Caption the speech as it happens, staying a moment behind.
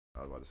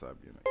I was about to say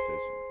I'd be in the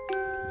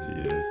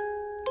kitchen. Yeah.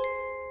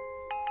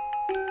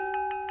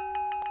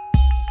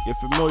 Get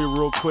familiar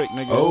real quick,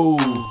 nigga. Oh,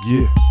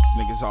 yeah. These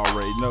niggas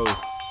already know.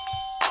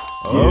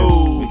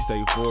 Oh. Yeah.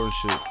 Mixtape 4 and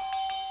shit.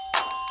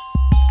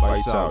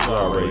 Lights out, you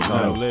already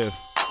know. Live.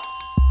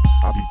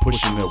 I be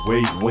pushing the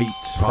weight,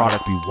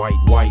 product be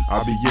white.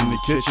 I be in the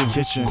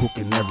kitchen,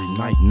 cooking every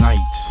night.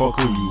 Fuck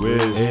who you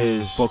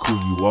is, fuck who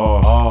you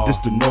are. This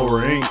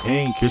Donora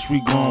Inc, bitch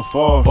we gone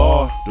far.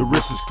 The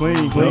wrist is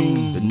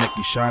clean, the neck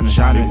be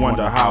shining.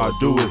 Wonder how I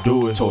do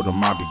it. Told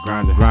them I be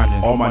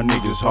grinding. All my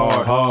niggas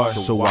hard,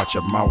 so watch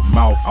your mouth.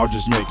 I'll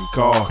just make a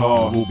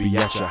call. We'll be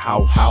at your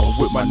house.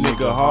 With my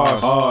nigga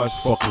Hars,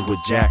 fucking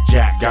with Jack.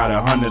 Got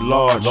 100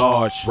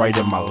 large, right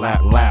in my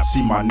lap.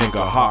 See my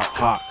nigga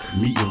Hawk,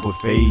 meeting with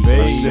Fade.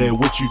 I said,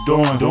 what you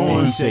doing?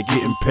 And he said,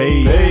 getting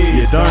paid.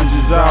 Your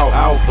dungeon's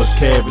out, plus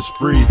Cav is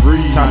free.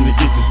 Time to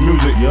get this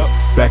music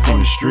back on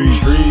the streets.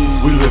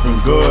 We living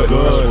good.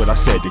 That's what I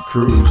said to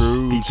Crews.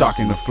 He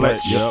talking to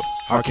Fletch.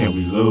 How can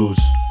we lose?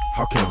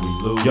 How can we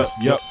lose?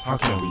 How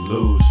can we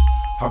lose?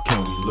 How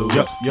can we lose?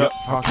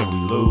 How can we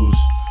lose?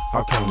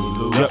 How can we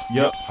lose?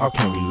 How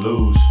can we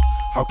lose?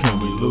 How can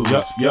we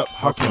lose?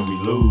 How can we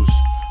lose?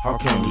 How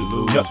can we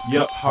lose?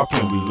 How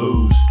can we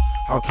lose?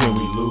 How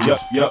can we lose?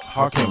 How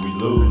can we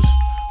lose?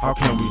 How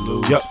can we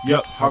lose?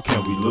 How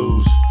can we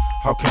lose?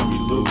 How can we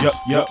lose?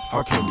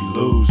 How can we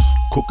lose?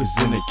 Cookers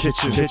in the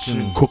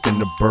kitchen, cooking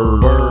the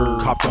bird.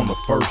 Copped on the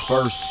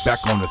first, back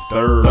on the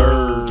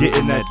third.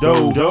 Getting that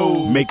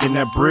dough, making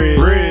that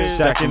bread,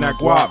 stacking that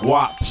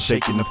guap,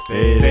 shaking the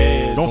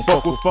feds. Don't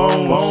fuck with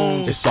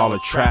phones, it's all a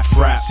trap.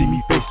 See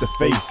me face to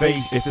face,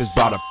 if it's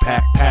about a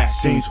pack.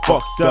 Seems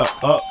fucked up,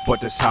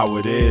 but that's how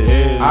it is.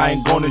 I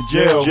ain't going to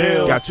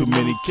jail, got too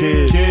many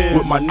kids.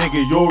 With my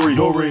nigga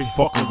Yori,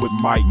 fucking with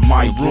Mike.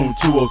 Room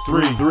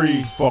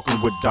 203,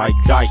 fucking with Dyke.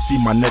 See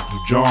my nephew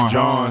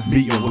John,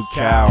 meeting with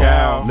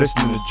Cal.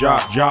 Listening to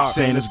Jock,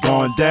 saying it's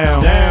going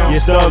down. Yeah,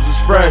 Stubbs is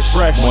fresh.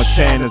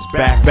 Montana's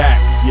back.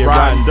 Yeah,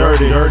 riding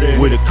dirty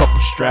with a couple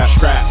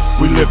straps.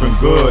 We living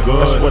good.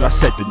 That's what I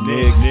said to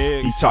Niggs.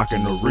 He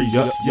talking to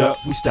Reese.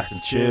 We stacking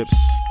chips.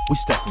 We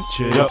stacking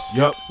chips.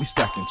 We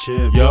stacking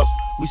chips.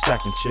 We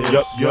stacking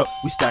chips.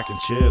 We stacking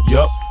chips.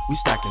 We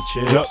stacking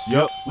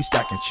chips. We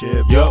stacking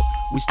chips.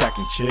 We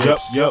stacking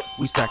chips.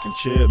 We stacking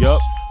chips.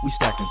 We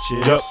stacking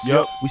chips.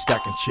 We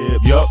stacking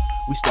chips.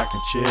 We stacking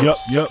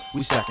chips. We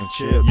stacking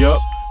chips.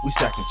 We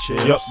stacking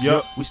chips.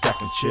 We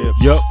stacking chips.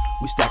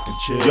 We stacking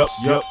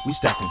chips. We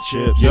stacking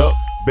chips.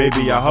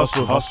 Baby, I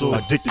hustle,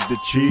 addicted to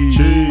cheese.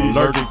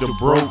 Allergic to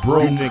broke.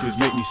 You niggas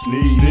make me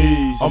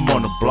sneeze. I'm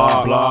on the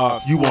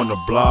block, you on the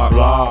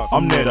block.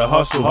 I'm there to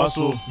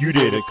hustle, you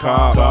there to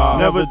cop.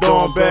 Never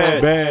doing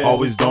bad,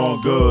 always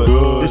doing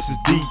good. This is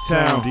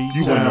D-Town,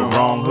 you in the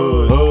wrong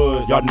hood.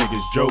 Y'all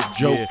niggas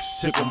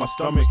jokes. Tickle my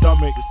stomach.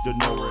 It's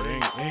Donora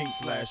Inc.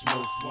 /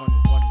 most wanted.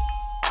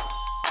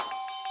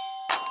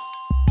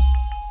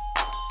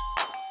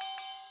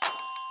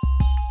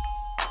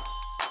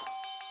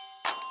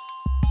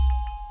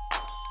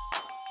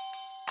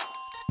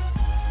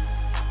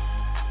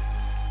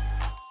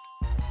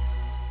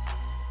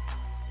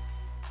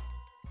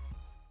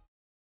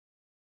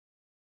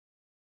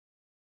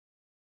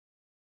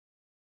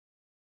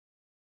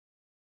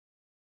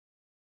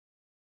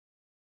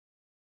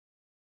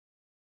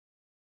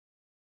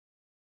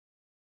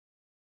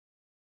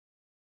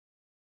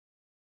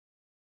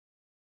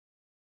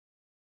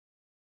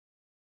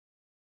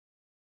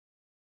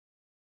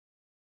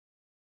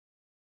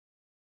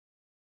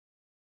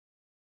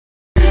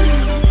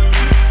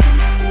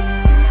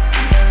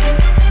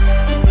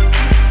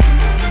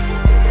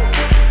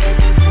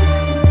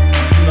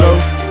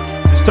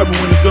 Tell me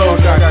when to go, I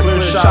got a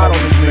clear shot on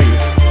these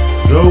niggas.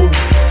 Yo,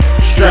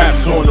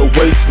 straps on the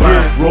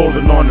waistline,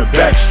 rolling on the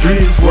back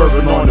streets,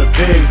 swerving on the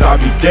things. I'll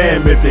be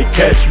damned if they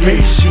catch me.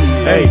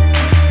 Hey,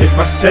 if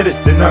I said it,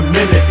 then I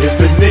meant it. If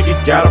a nigga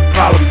got a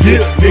problem,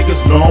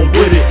 niggas know I'm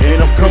with it.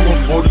 And I'm coming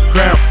for the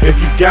crown. If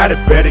you got it,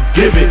 better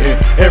give it. And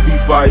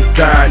everybody's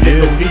dying,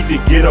 they don't need to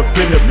get up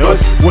in the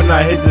bus. When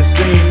I hit the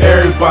scene,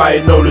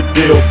 everybody know the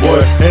deal,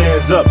 boy.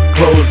 Hands up,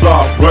 clothes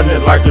off,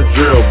 running like a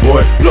drill,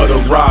 boy. Love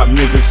to rob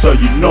niggas, so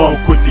you know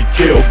I'm quick to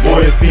kill,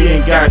 boy. If he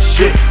ain't got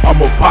shit,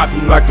 I'ma pop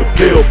him like a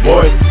pill,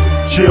 boy.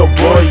 Chill,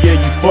 boy, yeah,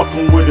 you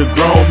fucking with a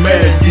grown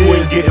man. You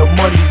ain't getting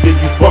money, then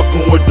you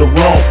fucking with the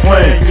wrong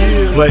plan.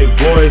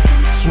 Playboy,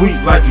 sweet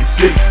like he's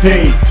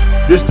 16.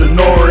 This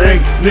Donora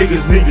Inc,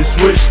 niggas need to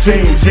switch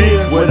teams.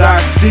 What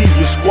I see,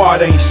 your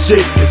squad ain't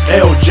shit. It's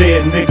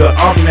LJ and nigga,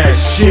 I'm that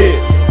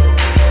shit.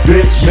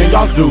 Bitch, man,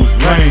 y'all dudes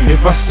lame.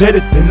 If I said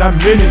it, then I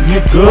meant it,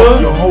 nigga. Fuck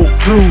your whole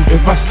crew.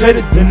 If I said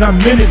it, then I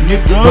meant it,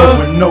 nigga.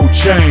 But with no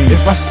change.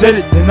 If I said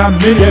it, then I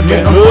meant it,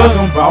 man, I'm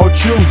talking about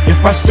you.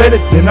 If I said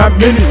it, then I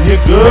meant it,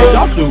 nigga. Man,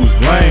 y'all dudes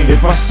lame.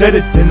 If I said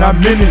it, then I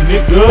meant it,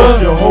 nigga.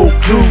 Fuck your whole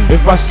crew.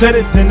 If I said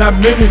it, then I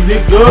meant it,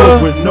 nigga.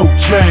 But with no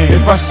change.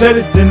 If I said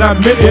it, then I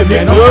meant it,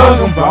 man, I'm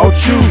talking about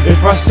you.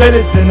 If I said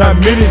it, then I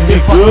meant it, nigga.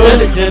 If I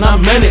said it, then I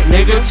meant it,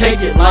 nigga.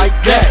 Take it like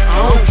that.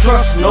 I don't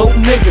trust no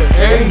nigga.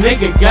 Every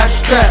nigga got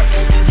straps.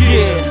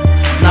 Yeah,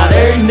 Not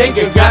every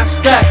nigga got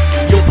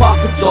stacks. Your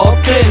pockets all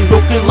thin,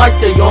 looking like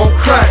they on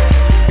crack.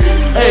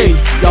 Hey,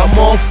 y'all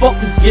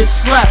motherfuckers get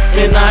slapped,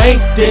 and I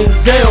ain't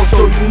Denzel,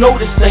 so you know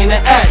this ain't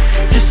an act.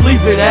 Just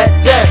leave it at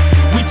that.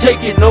 We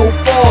take it no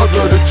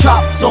farther. The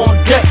chops on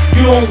deck.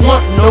 You don't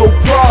want no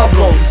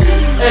problems.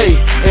 Hey,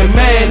 and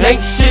man,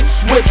 ain't shit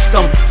switched.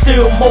 I'm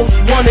still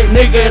most wanted,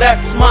 nigga.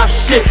 That's my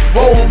shit.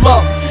 Roll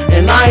up.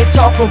 And I ain't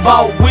talking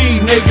about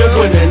weed, nigga.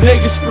 When the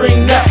nigga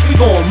scream that, we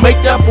gon'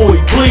 make that boy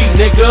bleed,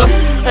 nigga.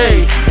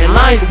 Hey, and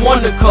I ain't the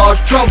one to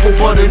cause trouble,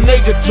 but a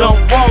nigga jump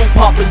wrong,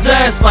 pop his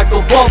ass like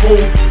a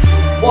bubble.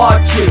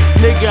 Watch it,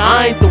 nigga,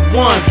 I ain't the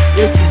one.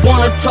 If you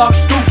wanna talk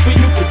stupid,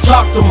 you can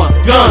talk to my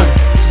gun.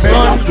 Man,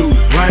 I'm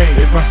dudes lame.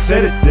 If I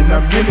said it, then I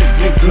meant it,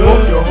 nigga.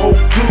 Fuck your whole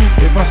crew.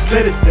 If I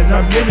said it, then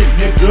I meant it,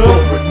 nigga.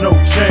 With no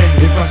chain.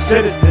 If I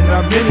said it, then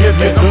I meant it,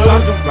 nigga. I'm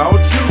talking about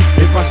you.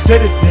 If I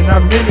said it, then I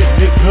meant it,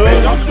 nigga.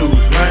 Man, I'm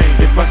dudes lame.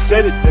 If I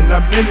said it, then I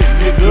meant it,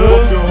 nigga.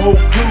 Fuck your whole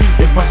crew.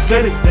 If I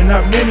said it, then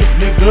I meant it,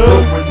 nigga.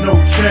 With no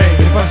chain.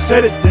 If I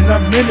said it, then I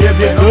meant it,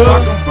 nigga. I'm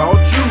talking about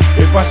you.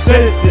 If I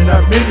said it, then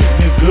I meant it,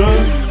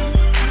 nigga.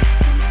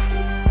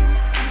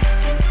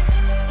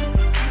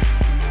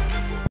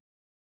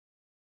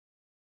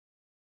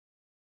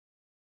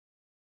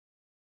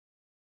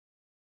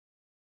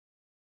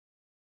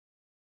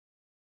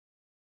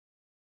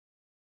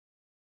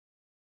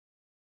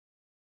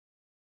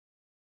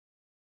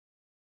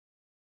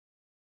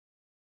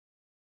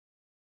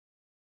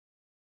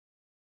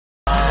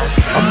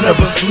 I'm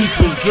never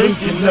sleeping,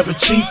 drinking, never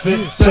cheaping.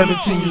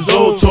 17 years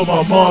old, told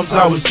my moms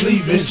I was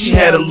leaving. She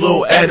had a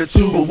little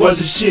attitude, but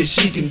wasn't shit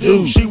she can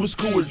do. She was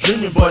cool with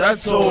dreaming, but I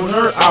told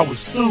her I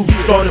was through.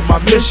 Started my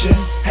mission,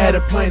 had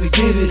a plan to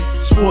get it.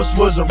 Sports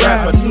was a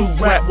rap, I knew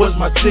rap was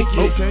my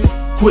ticket.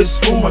 Quit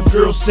school, my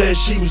girl said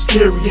she was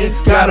carrying.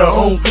 Got her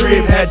own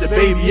crib, had the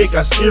baby, it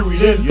got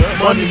serious.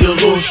 Money a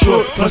little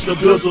short, plus the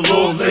bills a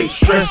little late.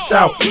 Stressed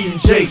out, eating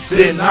Jake,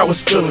 then I was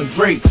feeling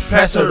great.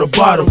 Passed her the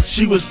bottle,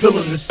 she was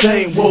feeling the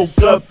same.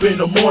 Woke up in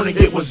the morning,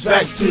 it was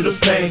back to the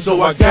pain.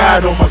 So I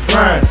got on my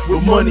grind,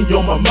 with money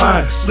on my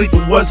mind.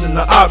 Sleeping wasn't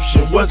an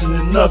option, wasn't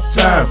enough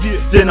time.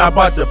 Then I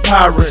bought the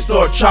pirate,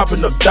 started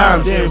chopping up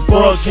dimes. Then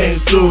Bug came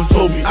through,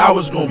 told me I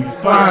was gonna be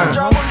fine.